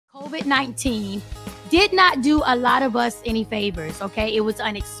COVID-19 did not do a lot of us any favors, okay? It was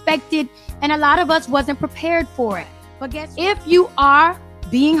unexpected, and a lot of us wasn't prepared for it. But guess what? If you are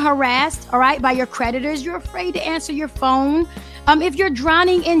being harassed, all right, by your creditors, you're afraid to answer your phone. If you're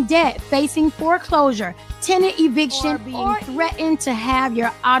drowning in debt, facing foreclosure, tenant eviction, or threatened to have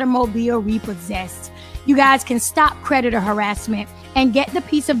your automobile repossessed, you guys can stop creditor harassment and get the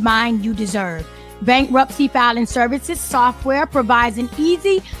peace of mind you deserve. Bankruptcy Filing Services software provides an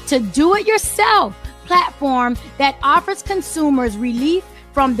easy-to-do-it-yourself platform that offers consumers relief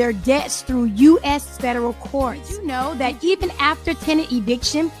from their debts through U.S. federal courts. Did you know that even after tenant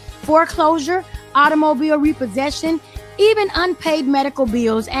eviction, foreclosure, automobile repossession, even unpaid medical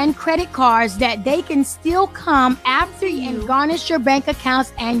bills and credit cards, that they can still come after you and garnish your bank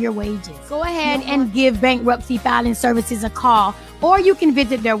accounts and your wages? Go ahead and give Bankruptcy Filing Services a call, or you can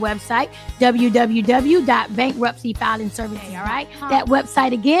visit their website, www.bankruptcyfilingservices. All right. That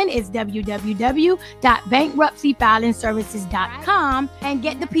website again is www.bankruptcyfilingservices.com, and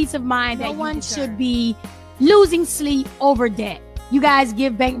get the peace of mind that no one should be losing sleep over debt. You guys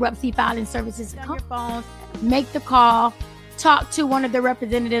give Bankruptcy Filing Services a call. Your phones, make the call, talk to one of the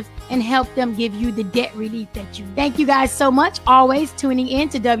representatives, and help them give you the debt relief that you need. Thank you guys so much. Always tuning in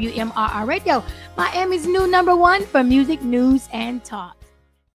to WMRR Radio, Miami's new #1 for music, news, and talk.